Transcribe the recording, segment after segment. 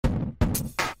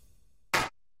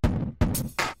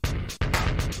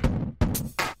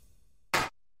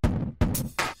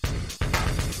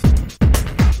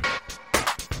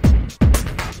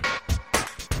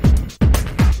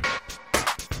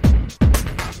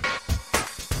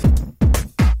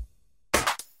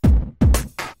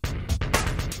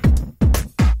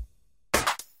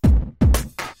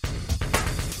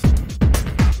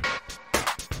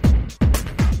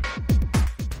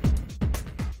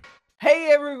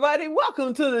everybody.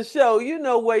 Welcome to the show. You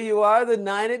know where you are, the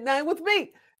 9 at 9 with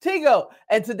me, Tigo.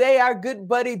 And today our good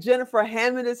buddy Jennifer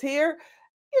Hammond is here.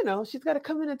 You know, she's got to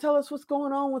come in and tell us what's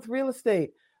going on with real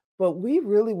estate. But we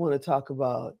really want to talk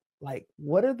about, like,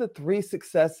 what are the 3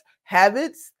 success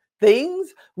habits,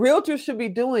 things realtors should be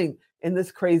doing in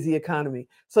this crazy economy?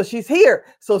 So she's here.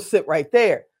 So sit right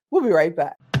there. We'll be right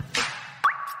back.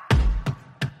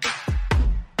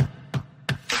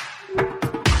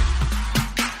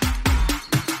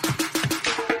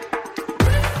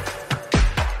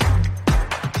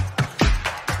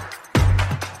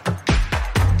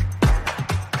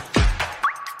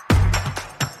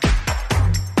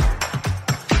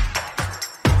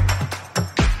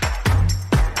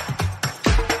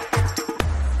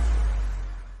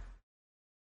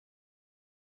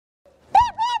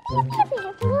 Boys,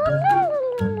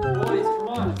 come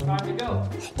on, it's time to go.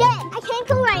 Dad, I can't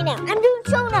go right now. I'm doing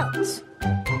show notes.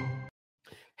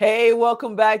 Hey,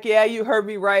 welcome back. Yeah, you heard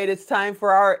me right. It's time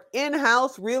for our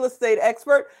in-house real estate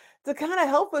expert to kind of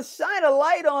help us shine a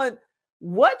light on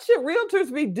what should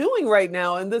realtors be doing right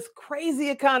now in this crazy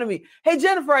economy. Hey,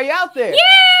 Jennifer, are you out there? Yay!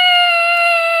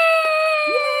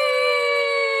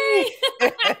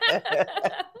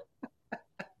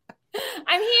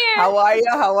 I'm here. How are you?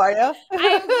 How are you?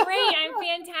 I'm great. I'm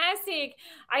fantastic.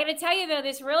 I got to tell you, though,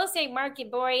 this real estate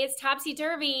market, boy, it's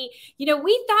topsy-turvy. You know,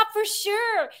 we thought for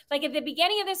sure, like at the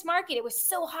beginning of this market, it was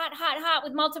so hot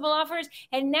with multiple offers.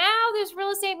 And now this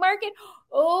real estate market,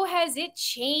 oh, has it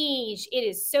changed? It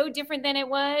is so different than it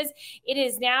was. It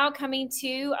is now coming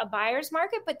to a buyer's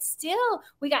market, but still,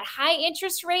 we got high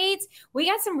interest rates. We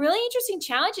got some really interesting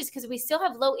challenges because we still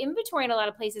have low inventory in a lot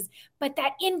of places. But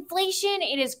that inflation,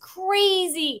 it is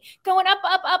crazy, going up.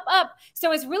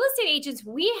 So as real estate agents,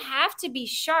 we have to be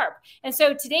sharp. And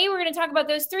so today we're going to talk about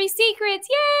those 3 secrets,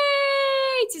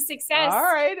 yay, to success. All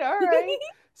right.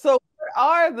 So what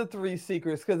are the 3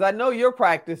 secrets? Because I know you're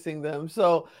practicing them.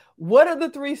 So what are the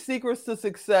 3 secrets to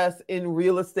success in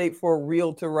real estate for a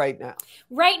realtor right now?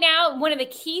 Right now, one of the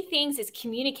key things is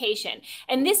communication.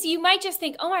 And this, you might just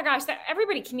think, oh my gosh,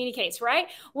 everybody communicates, right?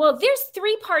 Well, there's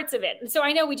 3 parts of it. And so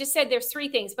I know we just said there's 3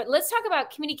 things, but let's talk about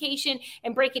communication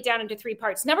and break it down into 3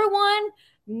 parts. Number 1,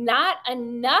 not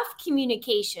enough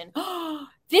communication.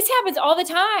 This happens all the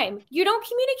time. You don't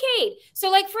communicate.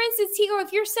 So like, for instance, Tigo,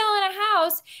 if you're selling a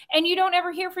house and you don't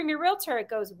ever hear from your realtor, it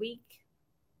goes week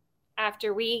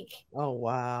after week. Oh,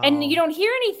 wow. And you don't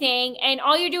hear anything, and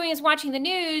all you're doing is watching the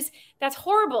news. That's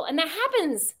horrible. And that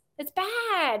happens. It's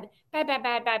bad. Bad.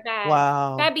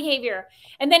 Wow. Bad behavior.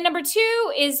 And then number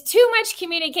 2 is too much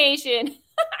communication.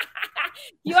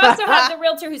 You also have the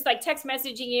realtor who's like text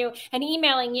messaging you and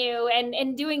emailing you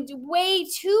and doing way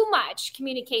too much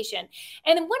communication.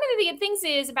 And one of the things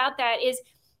is about that is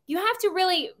you have to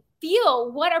really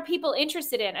feel, what are people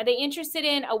interested in? Are they interested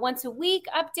in a once a week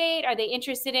update? Are they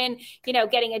interested in,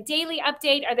 getting a daily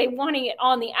update? Are they wanting it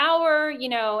on the hour?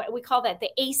 We call that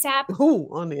the ASAP. Ooh,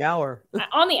 on the hour.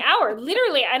 On the hour,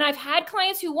 literally. And I've had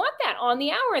clients who want that on the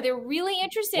hour. They're really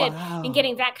interested in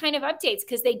getting that kind of updates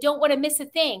because they don't want to miss a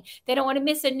thing. They don't want to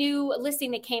miss a new listing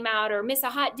that came out or miss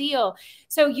a hot deal.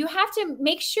 So you have to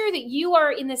make sure that you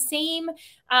are in the same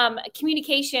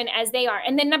communication as they are.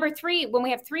 And then number 3, when we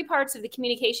have 3 parts of the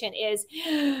communication, is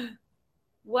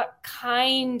what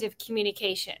kind of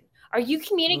communication? Are you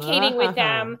communicating with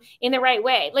them in the right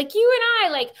way? Like you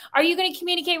and I, are you going to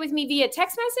communicate with me via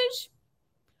text message?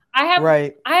 I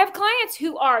have clients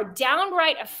who are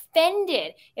downright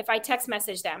offended if I text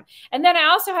message them. And then I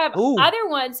also have other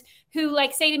ones who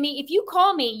say to me, if you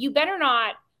call me, you better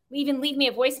not even leave me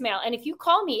a voicemail. And if you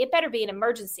call me, it better be an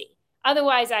emergency.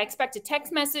 Otherwise, I expect a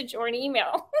text message or an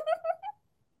email.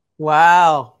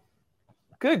 Wow.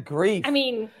 Good grief. I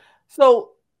mean,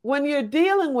 so when you're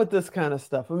dealing with this kind of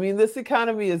stuff, this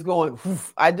economy is going,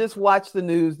 I just watched the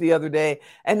news the other day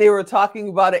and they were talking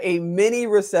about a mini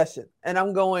recession. And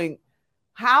I'm going,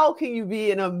 how can you be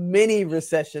in a mini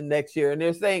recession next year? And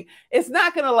they're saying it's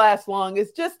not going to last long.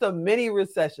 It's just a mini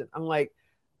recession. I'm like,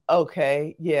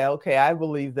 okay, I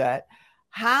believe that.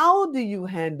 How do you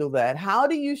handle that? How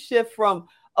do you shift from,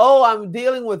 I'm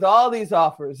dealing with all these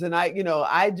offers and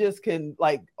I just can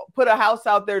put a house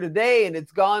out there today and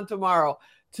it's gone tomorrow,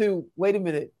 to, wait a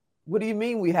minute, what do you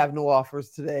mean we have no offers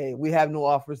today? We have no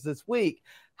offers this week.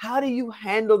 How do you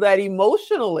handle that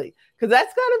emotionally? Because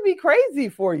that's got to be crazy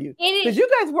for you. Because you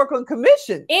guys work on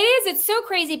commission. It is. It's so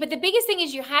crazy. But the biggest thing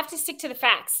is you have to stick to the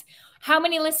facts. how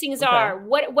many listings are,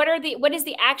 what is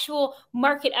the actual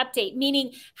market update?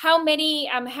 Meaning how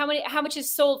much is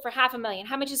sold for $500,000,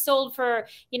 how much is sold for,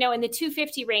 in the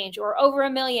 250 range or over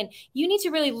 $1 million. You need to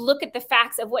really look at the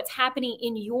facts of what's happening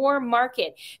in your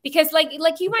market, because like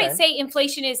you might say,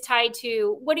 inflation is tied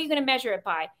to, what are you going to measure it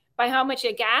by? By how much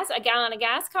a gallon of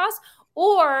gas costs?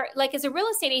 Or like as a real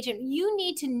estate agent, you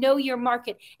need to know your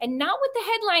market and not what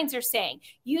the headlines are saying.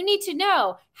 You need to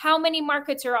know how many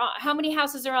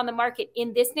houses are on the market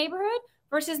in this neighborhood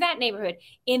versus that neighborhood,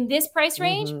 in this price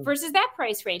range versus that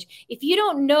price range. If you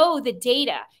don't know the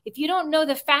data, if you don't know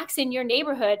the facts in your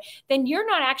neighborhood, then you're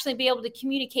not actually be able to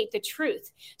communicate the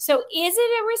truth. So is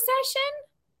it a recession?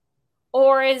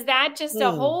 Or is that just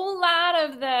a whole lot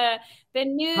of the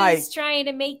news trying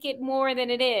to make it more than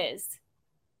it is?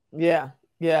 Yeah.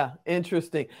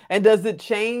 Interesting. And does it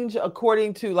change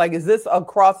according to, like, is this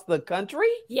across the country?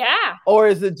 Yeah. Or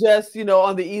is it just,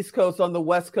 on the East Coast, on the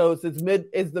West Coast? Is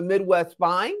the Midwest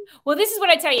fine? Well, this is what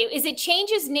I tell you, is it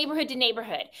changes neighborhood to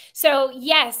neighborhood. So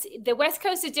yes, the West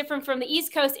Coast is different from the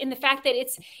East Coast in the fact that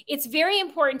it's very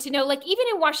important to know, like even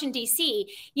in Washington, D.C.,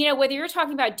 whether you're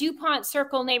talking about DuPont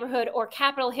Circle neighborhood or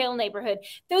Capitol Hill neighborhood,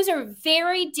 those are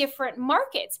very different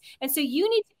markets. And so you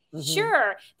need to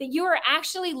sure that you are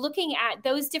actually looking at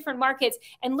those different markets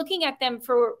and looking at them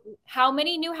for how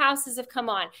many new houses have come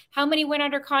on, how many went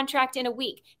under contract in a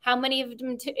week, how many of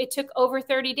them it took over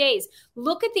 30 days.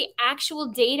 Look at the actual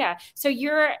data. So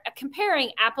you're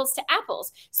comparing apples to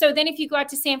apples. So then if you go out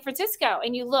to San Francisco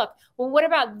and you look, well, what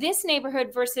about this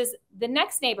neighborhood versus the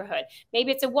next neighborhood?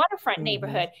 Maybe it's a waterfront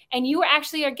neighborhood. And you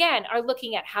actually, again, are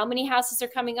looking at how many houses are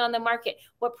coming on the market.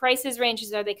 What prices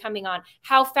ranges are they coming on?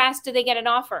 How fast do they get an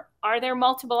offer? Are there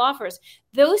multiple offers?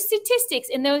 Those statistics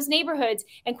in those neighborhoods,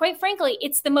 and quite frankly,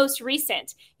 it's the most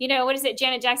recent. What is it?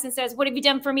 Janet Jackson says, "What have you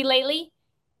done for me lately?"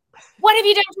 What have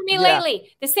you done for me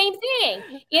lately? The same thing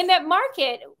in that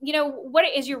market. What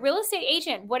is your real estate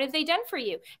agent? What have they done for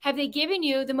you? Have they given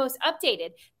you the most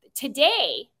updated?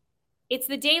 Today, it's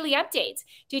the daily updates.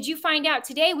 Did you find out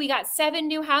today we got 7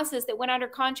 new houses that went under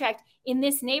contract in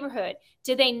this neighborhood?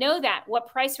 Do they know that? What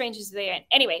price ranges are they in?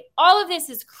 Anyway, all of this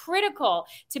is critical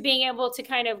to being able to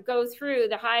kind of go through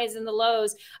the highs and the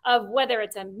lows of whether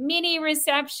it's a mini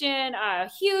recession, a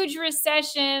huge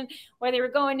recession, whether we're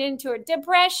going into a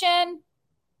depression,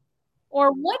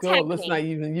 or what's happening. Let's not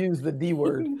even use the D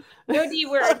word. No D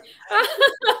word.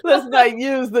 Let's not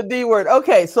use the D word.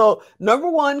 Okay, so number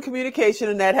 1, communication,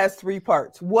 and that has 3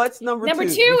 parts. What's number 2? Number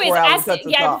 2 is ask.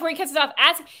 Before he cuts us off,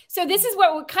 ask. So this is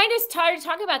what we're kind of started to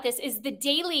talk about. This is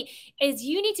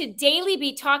you need to daily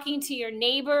be talking to your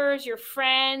neighbors, your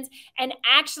friends, and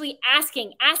actually ask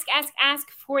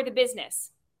for the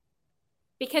business.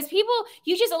 Because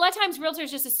a lot of times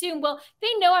realtors just assume, well, they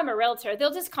know I'm a realtor,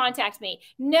 they'll just contact me.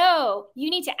 No,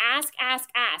 you need to ask.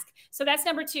 So that's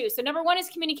number 2. So number 1 is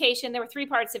communication. There were 3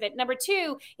 parts of it. Number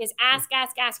 2 is ask.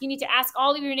 You need to ask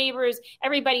all of your neighbors,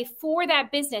 everybody, for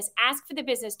that business. Ask for the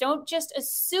business. Don't just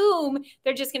assume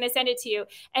they're just going to send it to you.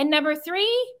 And number 3,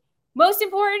 most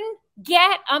important,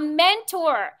 get a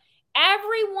mentor.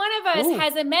 Every one of us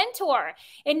has a mentor,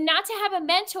 and not to have a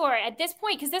mentor at this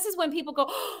point, because this is when people go,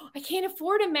 oh, I can't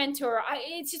afford a mentor.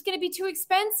 It's just going to be too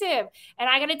expensive. And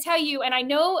I got to tell you, and I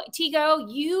know, Tigo,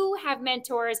 you have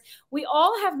mentors. We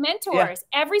all have mentors.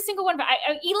 Yeah. Every single one of us.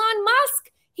 Elon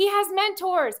Musk, he has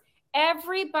mentors.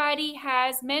 Everybody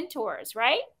has mentors,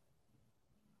 right?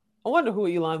 I wonder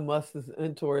who Elon Musk's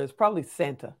mentor is. Probably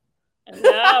Santa.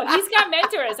 No, he's got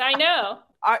mentors. I know.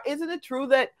 Isn't it true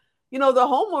that the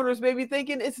homeowners may be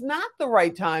thinking it's not the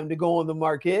right time to go on the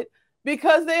market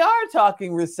because they are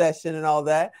talking recession and all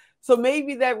that? So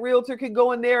maybe that realtor could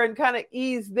go in there and kind of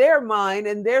ease their mind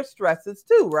and their stresses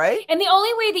too, right? And the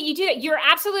only way that you do that, you're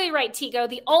absolutely right, Tigo.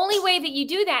 The only way that you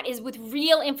do that is with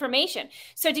real information.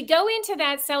 So to go into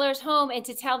that seller's home and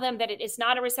to tell them that it is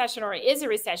not a recession or it is a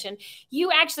recession,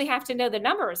 you actually have to know the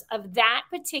numbers of that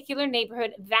particular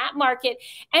neighborhood, that market,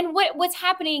 and what's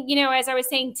happening, as I was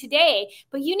saying today.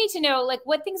 But you need to know, like,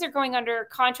 what things are going under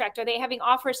contract. Are they having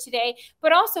offers today?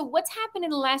 But also what's happened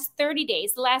in the last 30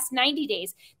 days, the last 90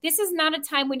 days. This is not a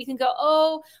time when you can go,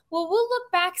 oh, well, we'll look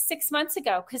back 6 months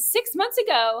ago, because 6 months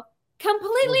ago,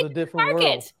 completely different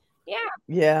market. World.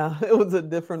 Yeah, it was a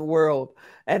different world.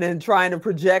 And then trying to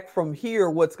project from here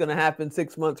what's going to happen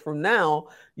 6 months from now,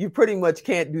 you pretty much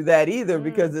can't do that either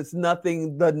because it's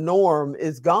nothing. The norm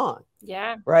is gone.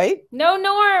 Yeah. Right? No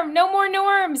norm, no more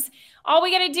norms. All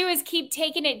we got to do is keep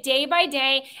taking it day by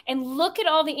day and look at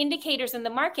all the indicators in the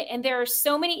market. And there are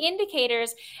so many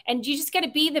indicators, and you just got to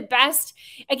be the best.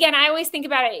 Again, I always think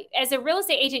about it as a real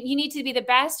estate agent, you need to be the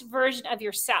best version of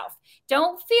yourself.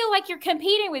 Don't feel like you're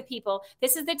competing with people.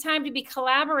 This is the time to be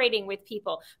collaborating with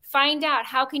people. Find out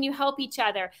how can you help each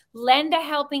other. Lend a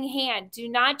helping hand. Do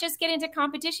not just get into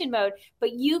competition mode,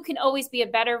 but you can always be a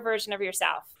better version of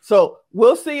yourself. So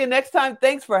we'll see you next time.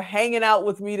 Thanks for hanging out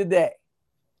with me today.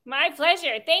 My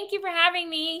pleasure. Thank you for having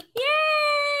me.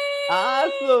 Yay!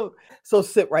 Awesome. So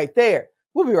sit right there.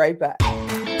 We'll be right back.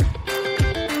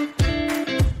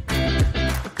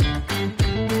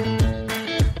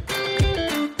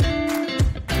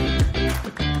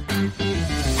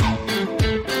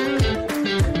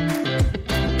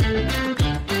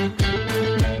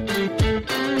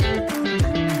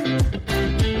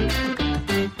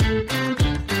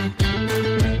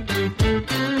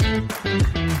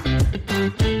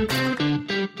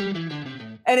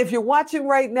 And if you're watching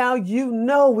right now, you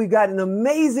know we got an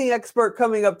amazing expert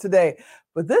coming up today.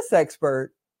 But this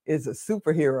expert is a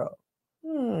superhero.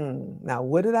 Now,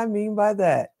 what did I mean by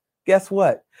that? Guess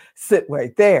what? Sit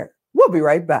right there. We'll be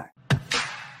right back.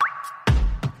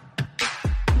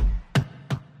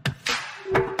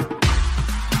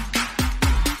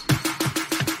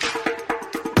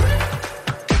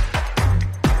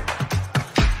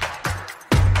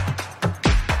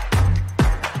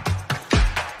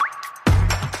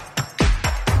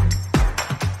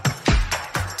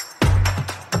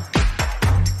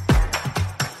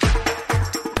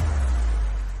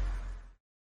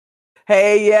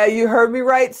 Hey, yeah, you heard me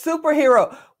right.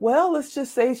 Superhero. Well, let's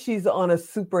just say she's on a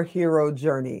superhero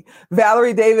journey.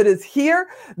 Valerie David is here,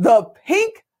 the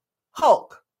Pink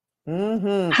Hulk.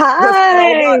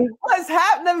 Hi. What's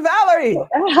happening, Valerie?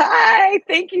 Hi.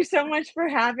 Thank you so much for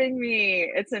having me.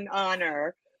 It's an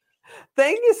honor.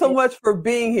 Thank you so much for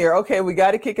being here. Okay, we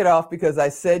got to kick it off because I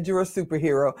said you're a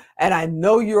superhero, and I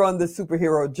know you're on the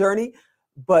superhero journey,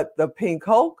 but the Pink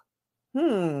Hulk?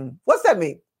 What's that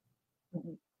mean?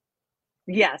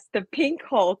 Yes, the Pink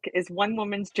Hulk is one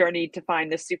woman's journey to find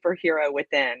the superhero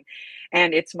within.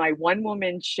 And it's my one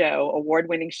woman show,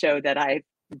 award-winning show that I've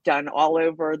done all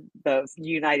over the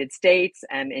United States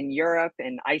and in Europe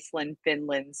and Iceland,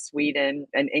 Finland, Sweden,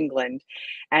 and England.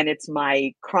 And it's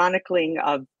my chronicling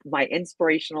of my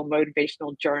inspirational,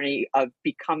 motivational journey of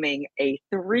becoming a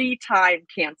 3-time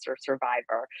cancer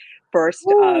survivor. First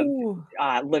of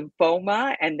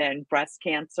lymphoma, and then breast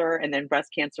cancer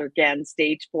again,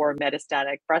 stage 4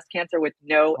 metastatic breast cancer with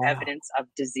no evidence of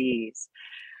disease.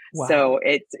 Wow. So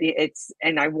it's,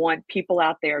 and I want people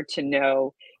out there to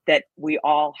know that we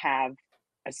all have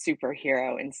a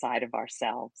superhero inside of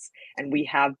ourselves, and we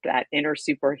have that inner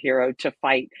superhero to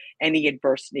fight any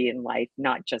adversity in life,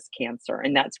 not just cancer.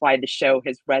 And that's why the show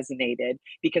has resonated,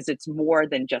 because it's more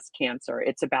than just cancer.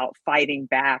 It's about fighting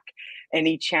back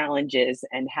any challenges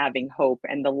and having hope.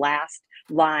 And the last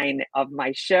line of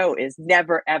my show is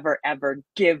never, ever, ever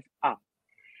give up.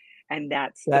 And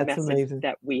that's the message amazing.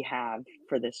 That we have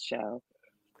for this show.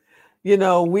 You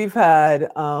know, we've had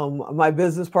my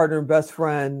business partner and best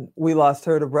friend, we lost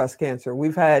her to breast cancer.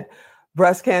 We've had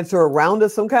breast cancer around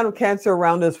us, some kind of cancer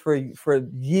around us for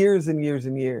years and years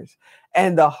and years.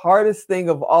 And the hardest thing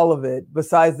of all of it,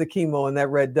 besides the chemo and that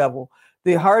red devil,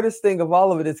 the hardest thing of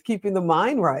all of it is keeping the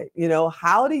mind right. You know,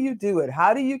 how do you do it?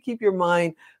 How do you keep your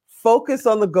mind focused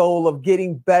on the goal of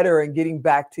getting better and getting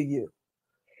back to you?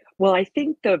 Well, I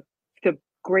think the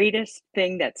greatest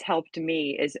thing that's helped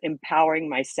me is empowering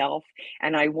myself.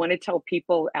 And I want to tell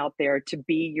people out there to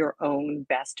be your own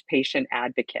best patient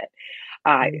advocate.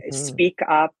 Speak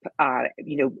up,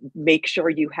 make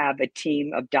sure you have a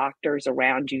team of doctors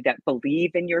around you that believe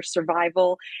in your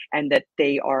survival and that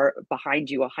they are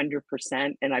behind you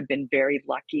 100%. And I've been very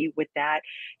lucky with that,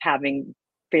 having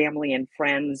family and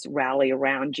friends rally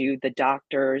around you, the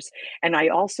doctors. And I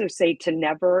also say to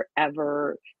never,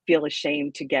 ever feel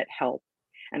ashamed to get help.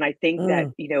 And I think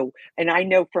that, and I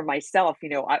know for myself,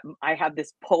 I have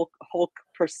this Hulk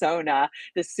persona,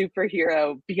 this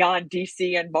superhero beyond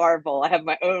DC and Marvel. I have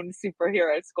my own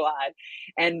superhero squad.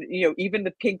 And, even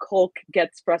the Pink Hulk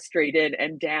gets frustrated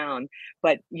and down.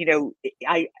 But,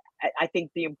 I think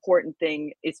the important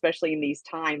thing, especially in these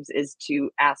times, is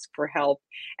to ask for help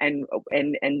and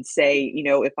say,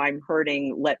 if I'm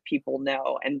hurting, let people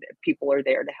know, and people are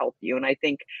there to help you. And I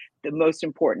think the most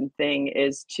important thing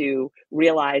is to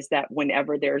realize that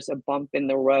whenever there's a bump in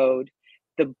the road,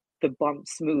 the bump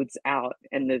smooths out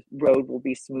and the road will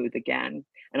be smooth again.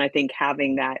 And I think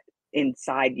having that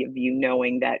inside of you,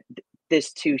 knowing that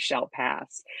this too shall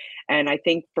pass. And I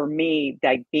think for me,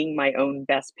 that being my own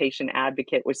best patient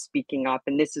advocate was speaking up.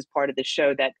 And this is part of the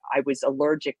show, that I was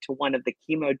allergic to one of the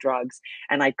chemo drugs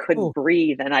and I couldn't Ooh.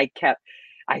 breathe. And I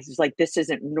was like, this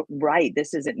isn't right.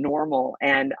 This isn't normal.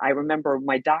 And I remember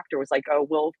my doctor was like, oh,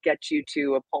 we'll get you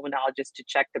to a pulmonologist to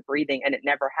check the breathing. And it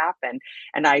never happened.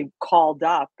 And I called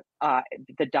up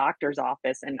the doctor's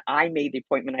office and I made the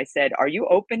appointment. I said, are you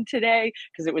open today?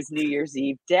 Because it was New Year's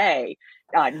Eve day.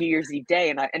 And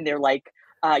they're like,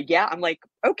 yeah. I'm like,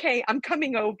 okay, I'm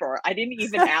coming over. I didn't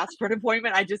even ask for an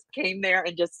appointment. I just came there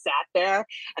and just sat there.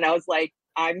 And I was like,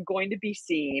 I'm going to be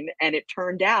seen. And it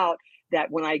turned out that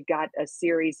when I got a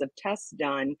series of tests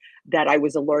done, that I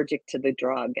was allergic to the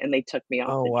drug and they took me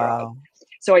off the drug.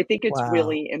 So I think it's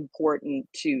really important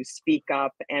to speak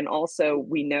up. And also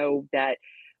we know that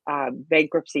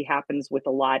bankruptcy happens with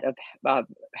a lot of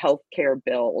healthcare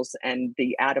bills and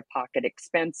the out-of-pocket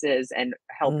expenses and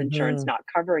health insurance not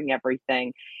covering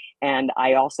everything. And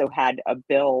I also had a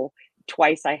bill.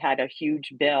 Twice I had a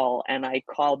huge bill and I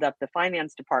called up the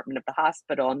finance department of the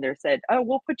hospital and they said, oh,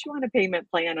 we'll put you on a payment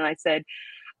plan. And I said,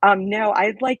 no,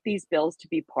 I'd like these bills to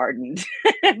be pardoned.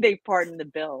 They pardon the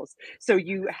bills. So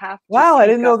you have to. Wow, I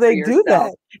didn't know they do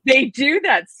that. They do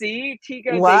that. See,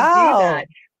 Tigo, wow. They do that.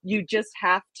 You just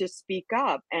have to speak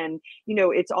up. And,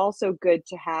 it's also good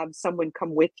to have someone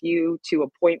come with you to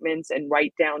appointments and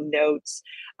write down notes.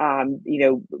 I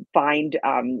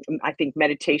think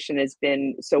meditation has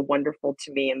been so wonderful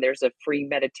to me. And there's a free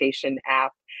meditation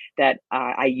app that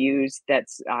I use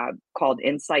that's called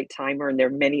Insight Timer. And there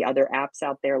are many other apps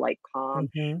out there like Calm.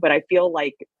 But I feel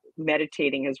like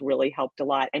meditating has really helped a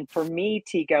lot. And for me,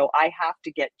 Tigo, I have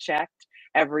to get checked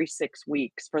every 6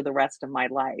 weeks for the rest of my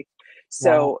life.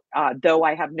 So though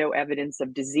I have no evidence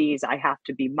of disease, I have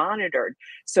to be monitored.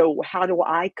 So how do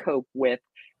I cope with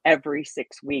every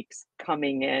 6 weeks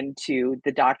coming into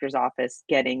the doctor's office,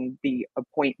 getting the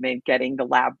appointment, getting the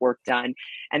lab work done,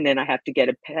 and then I have to get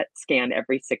a PET scan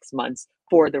every 6 months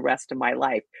for the rest of my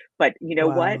life? But you know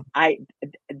what?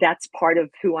 That's part of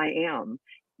who I am.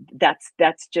 That's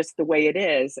just the way it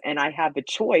is. And I have a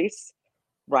choice.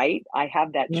 Right? I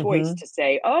have that choice to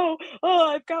say, oh,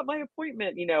 I've got my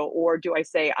appointment, or do I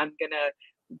say, I'm going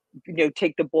to,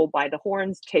 take the bull by the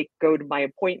horns, go to my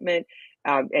appointment,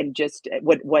 and just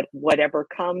whatever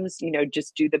comes,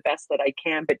 just do the best that I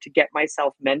can, but to get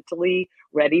myself mentally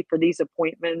ready for these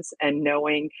appointments and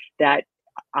knowing that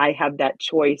I have that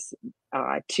choice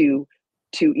to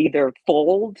either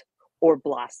fold or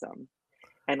blossom.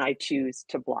 And I choose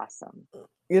to blossom.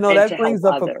 That brings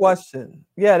up a question.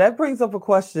 Yeah, that brings up a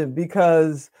question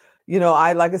because,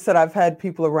 like I said, I've had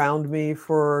people around me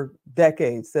for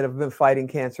decades that have been fighting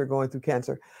cancer, going through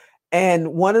cancer.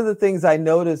 And one of the things I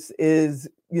notice is,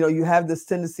 they have this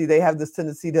tendency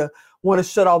to want to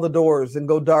shut all the doors and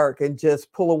go dark and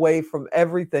just pull away from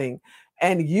everything.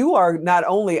 And you are not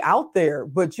only out there,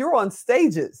 but you're on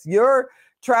stages. You're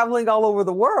traveling all over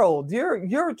the world.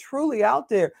 You're truly out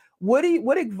there. What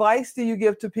advice do you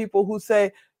give to people who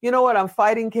say, you know what, I'm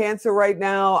fighting cancer right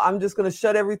now. I'm just going to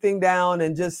shut everything down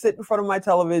and just sit in front of my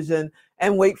television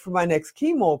and wait for my next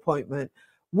chemo appointment?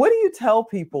 What do you tell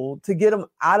people to get them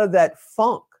out of that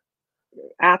funk?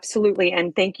 Absolutely.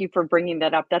 And thank you for bringing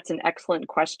that up. That's an excellent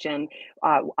question.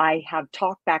 I have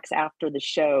talkbacks after the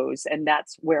shows, and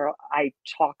that's where I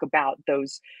talk about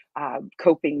those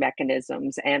coping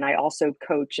mechanisms. And I also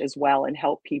coach as well and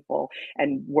help people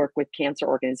and work with cancer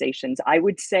organizations. I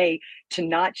would say to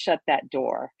not shut that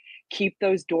door. Keep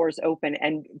those doors open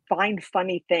and find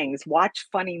funny things, watch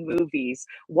funny movies,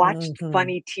 watch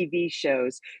funny TV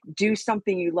shows, do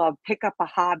something you love, pick up a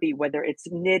hobby, whether it's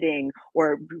knitting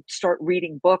or start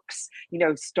reading books,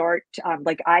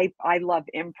 like I love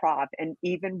improv. And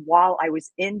even while I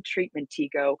was in treatment,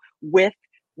 Tigo, with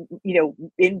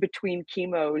in between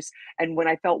chemos, and when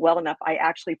I felt well enough, I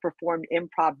actually performed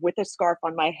improv with a scarf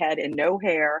on my head and no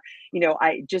hair.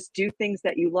 I just do things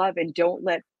that you love and don't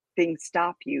let things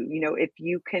stop you. If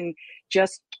you can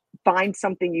just find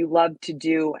something you love to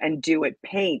do and do it,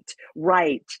 paint,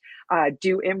 write,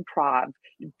 do improv,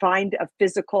 find a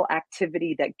physical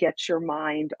activity that gets your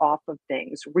mind off of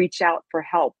things, reach out for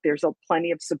help. There's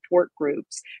plenty of support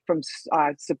groups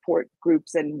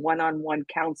and one-on-one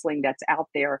counseling that's out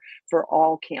there for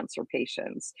all cancer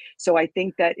patients. So I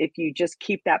think that if you just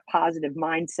keep that positive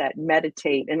mindset,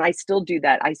 meditate, and I still do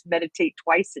that. I meditate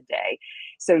twice a day.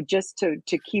 So just to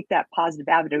keep that positive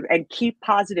attitude and keep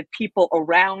positive people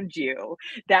around you,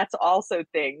 that's also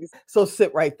things. So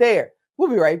sit right there. We'll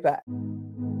be right back.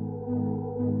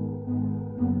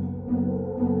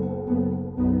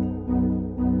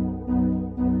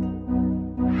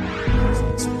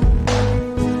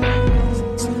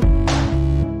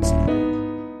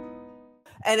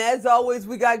 And as always,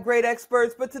 we got great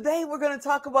experts. But today we're going to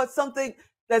talk about something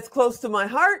that's close to my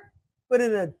heart, but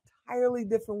in an entirely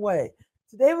different way.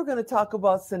 Today we're going to talk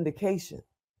about syndication.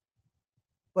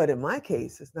 But in my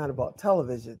case, it's not about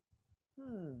television.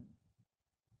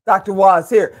 Dr. Waz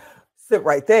here. Sit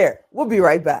right there. We'll be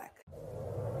right back.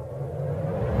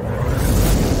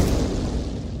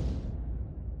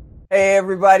 Hey,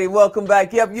 everybody. Welcome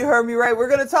back. Yep, you heard me right. We're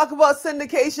going to talk about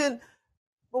syndication,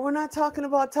 but we're not talking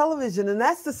about television, and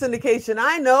that's the syndication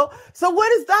I know. So what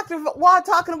is Dr. Wah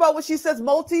talking about when she says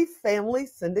multifamily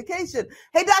syndication?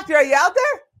 Hey, doctor, are you out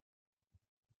there?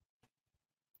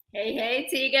 Hey,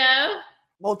 Tigo.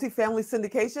 Multifamily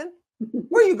syndication?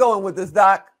 Where are you going with this,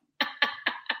 Doc?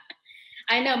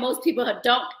 I know most people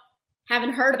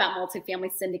haven't heard about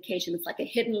multifamily syndication. It's like a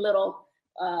hidden little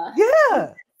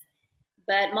yeah.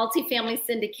 But multifamily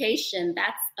syndication,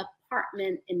 that's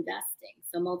apartment investing.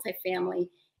 So multifamily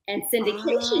and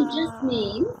syndication just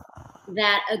means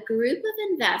that a group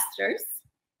of investors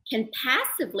can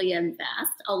passively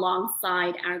invest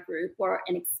alongside our group or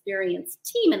an experienced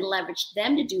team and leverage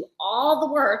them to do all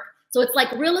the work. So it's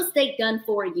like real estate done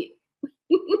for you.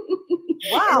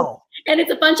 Wow. And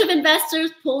it's a bunch of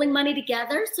investors pulling money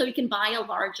together so you can buy a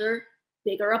larger,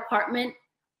 bigger apartment,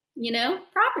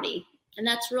 property. And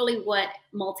that's really what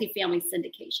multifamily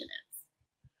syndication is.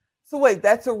 So wait,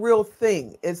 that's a real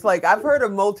thing. It's like, I've heard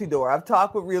of multi-door. I've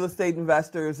talked with real estate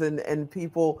investors and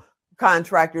people,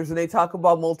 contractors, and they talk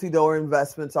about multi-door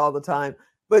investments all the time.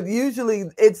 But usually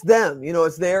it's them,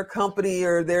 it's their company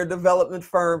or their development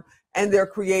firm, and they're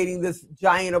creating this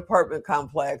giant apartment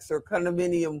complex or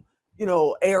condominium,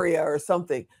 area or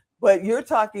something. But you're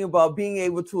talking about being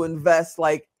able to invest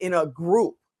like in a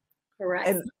group. Correct.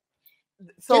 And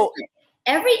so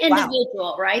every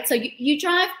individual, right? So you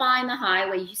drive by on the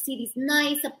highway, you see these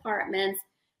nice apartments,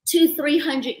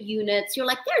 200-300 units. You're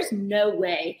like, there's no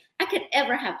way I could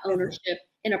ever have ownership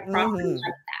in a property like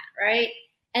that, right?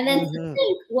 And then to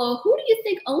think, well, who do you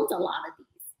think owns a lot of these?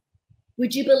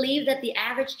 Would you believe that the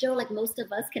average Joe, like most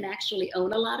of us, can actually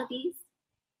own a lot of these?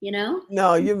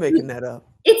 No, you're making that up.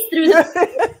 It's through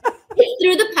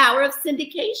the power of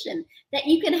syndication that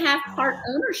you can have part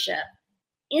ownership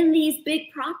in these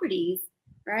big properties,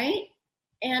 right?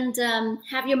 And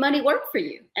have your money work for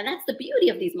you. And that's the beauty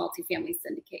of these multifamily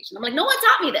syndication. I'm like, no one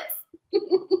taught me this.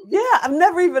 Yeah, I've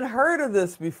never even heard of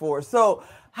this before. So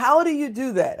how do you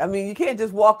do that? I mean, you can't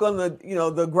just walk on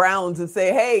the grounds and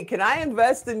say, hey, can I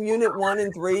invest in unit 1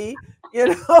 and 3?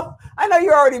 I know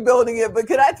you're already building it, but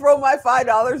can I throw my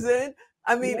 $5 in?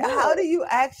 I mean, how do you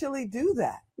actually do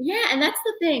that? Yeah, and that's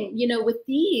the thing, with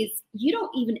these, you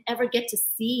don't even ever get to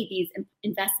see these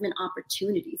investment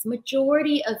opportunities.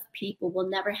 Majority of people will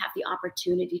never have the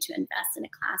opportunity to invest in a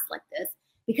class like this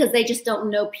because they just don't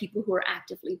know people who are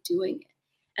actively doing it.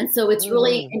 And so it's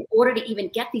really in order to even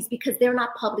get these, because they're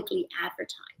not publicly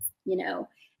advertised,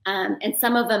 and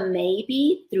some of them may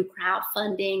be through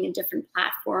crowdfunding and different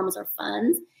platforms or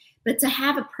funds, but to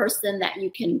have a person that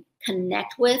you can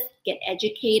connect with, get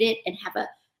educated, and have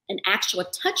an actual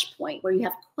touch point where you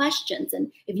have questions.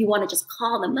 And if you want to just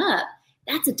call them up,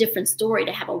 that's a different story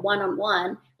to have a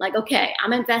one-on-one, like, okay,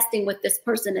 I'm investing with this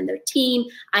person and their team.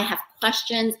 I have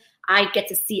questions. I get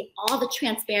to see all the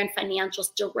transparent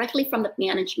financials directly from the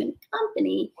management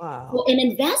company. Wow. Well, an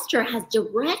investor has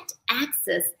direct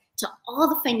access to all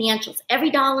the financials,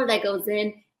 every dollar that goes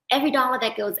in, every dollar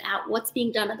that goes out, what's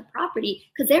being done at the property,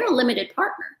 because they're a limited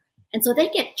partner. And so they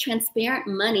get transparent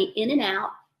money in and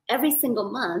out every single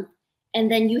month.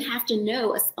 And then you have to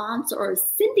know a sponsor or a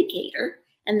syndicator,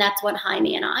 and that's what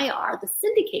Jaime and I are, the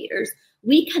syndicators.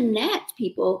 We connect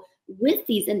people with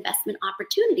these investment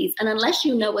opportunities. And unless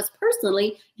you know us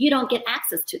personally, you don't get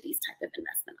access to these type of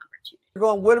investment opportunities. They're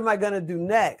going, what am I going to do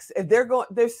next? If they're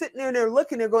sitting there and they're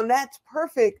looking, they're going, that's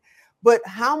perfect. But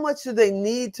how much do they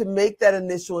need to make that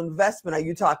initial investment? Are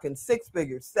you talking 6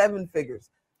 figures, 7 figures?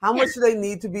 How much do they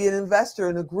need to be an investor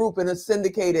in a group, in a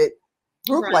syndicated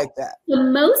group like that? So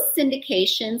most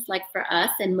syndications, like for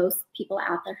us and most people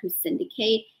out there who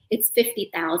syndicate, it's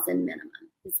 50,000 minimum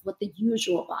is what the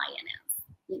usual buy-in is.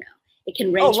 It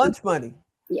can range. Lunch money.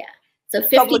 Yeah. So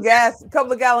 50,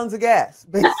 couple of gallons of gas,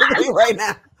 basically right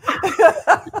now.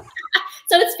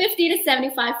 So it's 50 to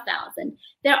 75,000.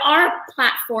 There are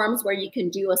platforms where you can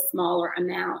do a smaller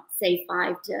amount, say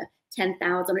 5 to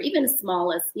 10,000, or even as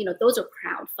small as, those are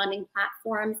crowdfunding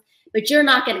platforms, but you're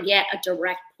not going to get a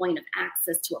direct point of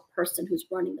access to a person who's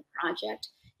running the project.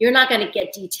 You're not going to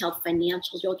get detailed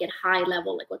financials. You'll get high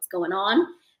level, like what's going on,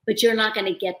 but you're not going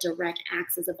to get direct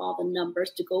access of all the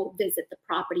numbers to go visit the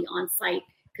property on site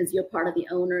because you're part of the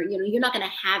owner. You're not going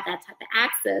to have that type of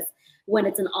access when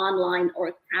it's an online or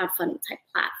a crowdfunding type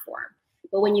platform.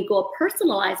 But when you go a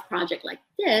personalized project like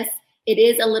this, it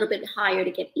is a little bit higher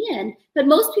to get in, but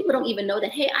most people don't even know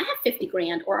that, hey, I have 50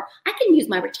 grand, or I can use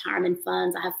my retirement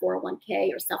funds. I have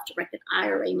 401k or self-directed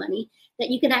IRA money, that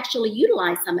you can actually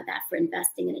utilize some of that for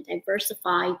investing and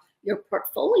diversify your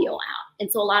portfolio out. And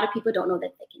so a lot of people don't know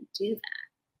that they can do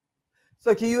that.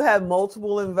 So can you have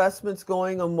multiple investments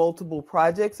going on multiple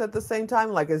projects at the same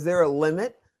time? Like, is there a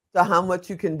limit to how much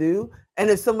you can do?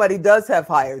 And if somebody does have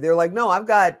higher, they're like, no, I've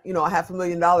got,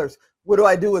 $500,000. What do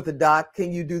I do with the doc?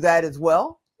 Can you do that as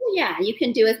well? Yeah, you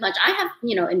can do as much. I have,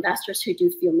 investors who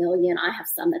do few million. I have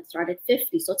some that start at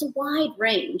 50. So it's a wide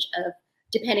range of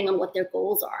depending on what their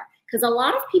goals are. Because a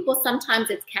lot of people,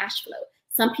 sometimes it's cash flow.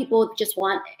 Some people just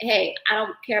want, hey, I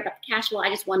don't care about the cash flow. I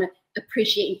just want to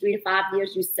appreciate in 3 to 5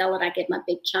 years. You sell it, I get my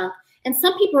big chunk. And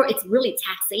some people, it's really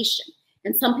taxation.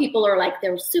 And some people are like,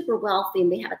 they're super wealthy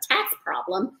and they have a tax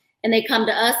problem. And they come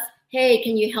to us, hey,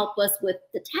 can you help us with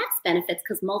the tax benefits?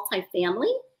 Because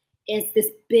multifamily is this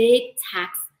big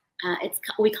tax,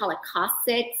 we call it cost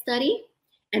seg study.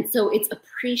 And so it's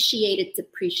appreciated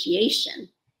depreciation.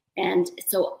 And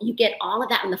so you get all of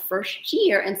that in the first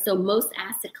year. And so most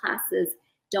asset classes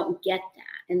don't get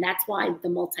that. And that's why the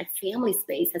multifamily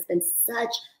space has been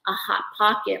such a hot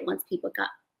pocket once people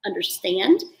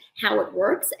understand how it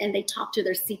works and they talk to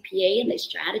their CPA and they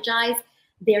strategize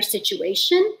their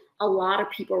situation. A lot of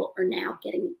people are now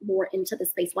getting more into the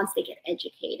space once they get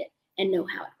educated and know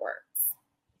how it works.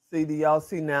 See, do y'all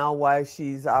see now why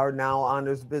she's our now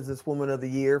honors businesswoman of the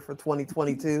year for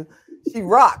 2022? She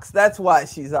rocks. That's why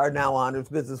she's our now honors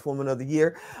businesswoman of the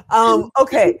year.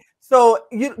 Okay, so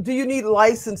do you need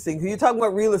licensing? You're talking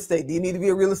about real estate. Do you need to be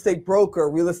a real estate broker, a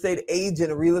real estate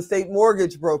agent, a real estate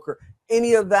mortgage broker,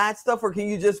 any of that stuff? Or can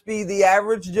you just be the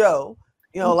average Joe?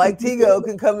 Like Tigo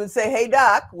can come and say, hey,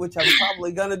 Doc, which I'm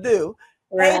probably going to do.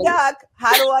 Right. Hey, Doc,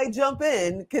 how do I jump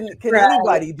in? Can right.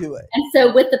 Anybody do it? And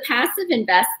so with the passive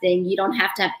investing, you don't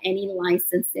have to have any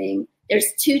licensing.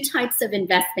 There's 2 types of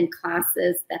investment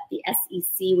classes that the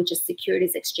SEC, which is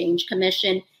Securities Exchange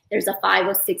Commission, there's a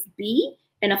 506B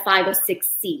and a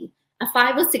 506C. A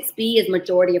 506B is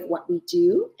majority of what we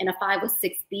do. And a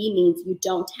 506B means you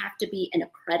don't have to be an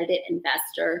accredited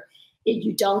investor.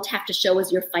 You don't have to show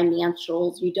us your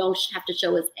financials. You don't have to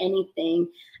show us anything.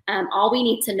 All we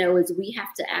need to know is we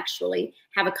have to actually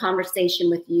have a conversation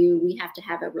with you. We have to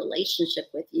have a relationship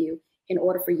with you in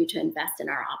order for you to invest in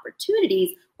our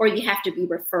opportunities, or you have to be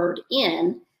referred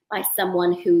in by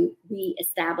someone who we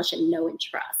establish and know and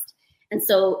trust. And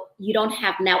so you don't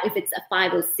have now, if it's a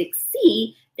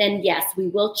 506C, then yes, we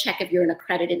will check if you're an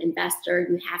accredited investor.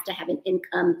 You have to have an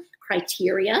income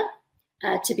criteria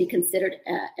to be considered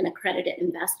an accredited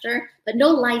investor, but no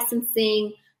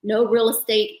licensing, no real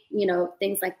estate,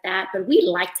 things like that. But we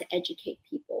like to educate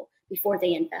people before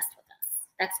they invest with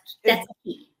us. That's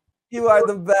key. You are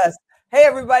the best. Hey,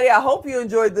 everybody, I hope you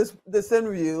enjoyed this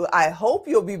interview. I hope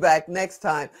you'll be back next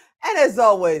time. And as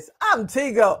always, I'm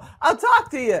Tigo. I'll talk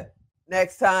to you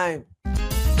next time.